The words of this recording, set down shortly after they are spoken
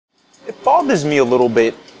bothers me a little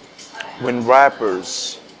bit when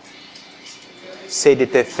rappers say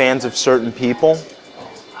that they're fans of certain people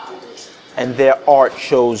and their art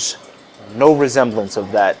shows no resemblance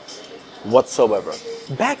of that whatsoever.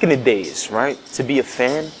 Back in the days, right, to be a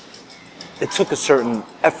fan, it took a certain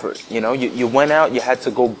effort, you know? You went out, you had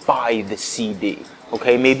to go buy the CD,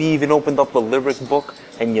 okay? Maybe even opened up the lyric book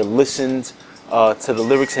and you listened to the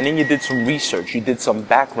lyrics, and then you did some research, you did some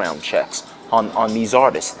background checks on these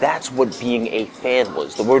artists. That's what being a fan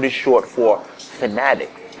was. The word is short for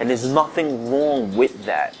fanatic, and there's nothing wrong with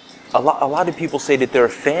that. A lot of people say that they're a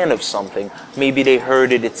fan of something. Maybe they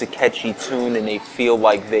heard it, it's a catchy tune, and they feel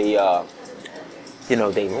like they, you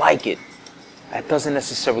know, they like it. That doesn't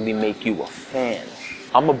necessarily make you a fan.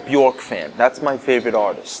 I'm a Björk fan. That's my favorite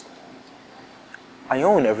artist. I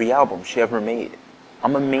own every album she ever made.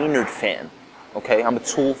 I'm a Maynard fan, okay? I'm a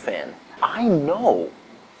Tool fan. I know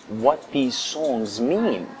what these songs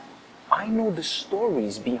mean. I know the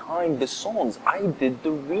stories behind the songs. I did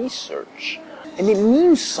the research. And it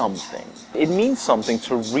means something. It means something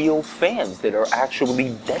to real fans that are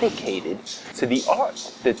actually dedicated to the art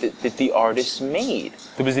that the artists made.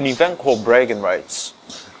 There was an event called Bragging Rights.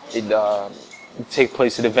 It would take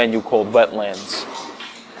place at a venue called Wetlands.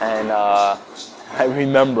 And I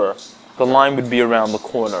remember the line would be around the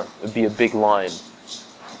corner. It would be a big line.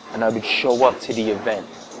 And I would show up to the event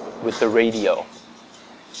with the radio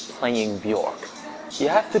playing Björk. You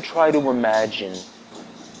have to try to imagine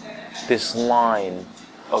this line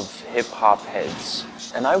of hip-hop heads.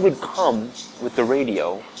 And I would come with the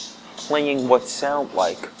radio playing what sound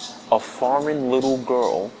like a foreign little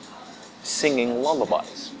girl singing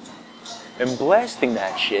lullabies. And blasting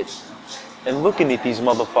that shit and looking at these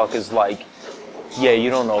motherfuckers like, yeah, you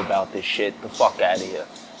don't know about this shit, the fuck out of here.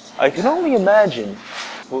 I can only imagine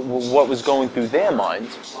what was going through their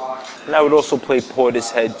minds. And I would also play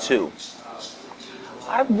Portishead too.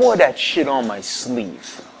 I wore that shit on my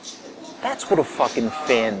sleeve. That's what a fucking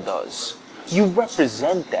fan does. You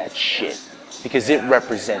represent that shit because it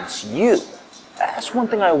represents you. That's one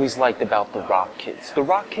thing I always liked about the rock kids. The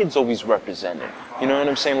rock kids always represented. You know what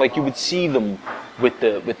I'm saying? Like, you would see them with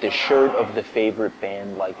the shirt of the favorite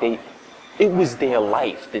band. Like, it was their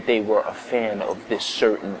life that they were a fan of this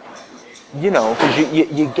certain, you know, because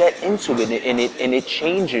you get into it and it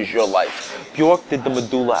changes your life. Björk did the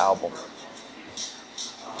Medulla album.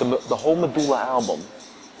 The whole Medulla album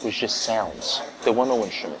was just sounds. There were no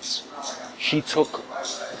instruments. She took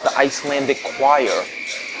the Icelandic choir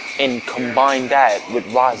and combined that with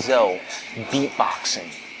Razel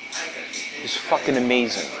beatboxing. It was fucking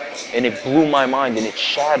amazing. And it blew my mind and it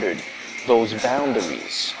shattered those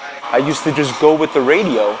boundaries. I used to just go with the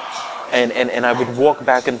radio and I would walk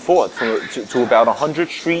back and forth to about 100th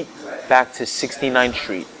Street back to 69th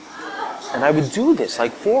Street. And I would do this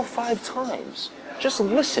like 4 or 5 times, just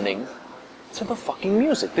listening to the fucking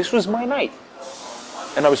music. This was my night.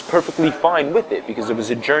 And I was perfectly fine with it because it was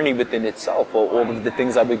a journey within itself. All of the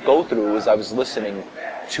things I would go through as I was listening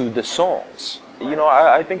to the songs. You know,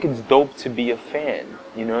 I think it's dope to be a fan.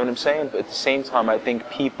 You know what I'm saying? But at the same time, I think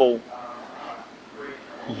people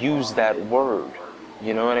use that word.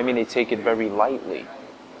 You know what I mean? They take it very lightly.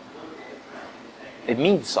 It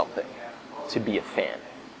means something to be a fan.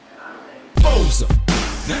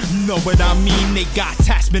 Know what I mean? They got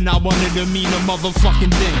attachment, I wanted to mean a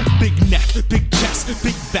motherfucking thing. Big neck, big chest,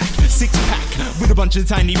 big back, 6-pack with a bunch of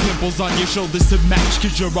tiny pimples on your shoulders to match,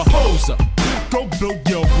 cause you're a poser. Go build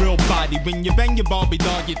your real body. When you bang your Barbie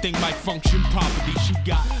doll, you think might function properly. She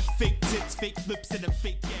got fake tits, fake lips, and a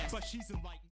fake ass, but she's enlightened.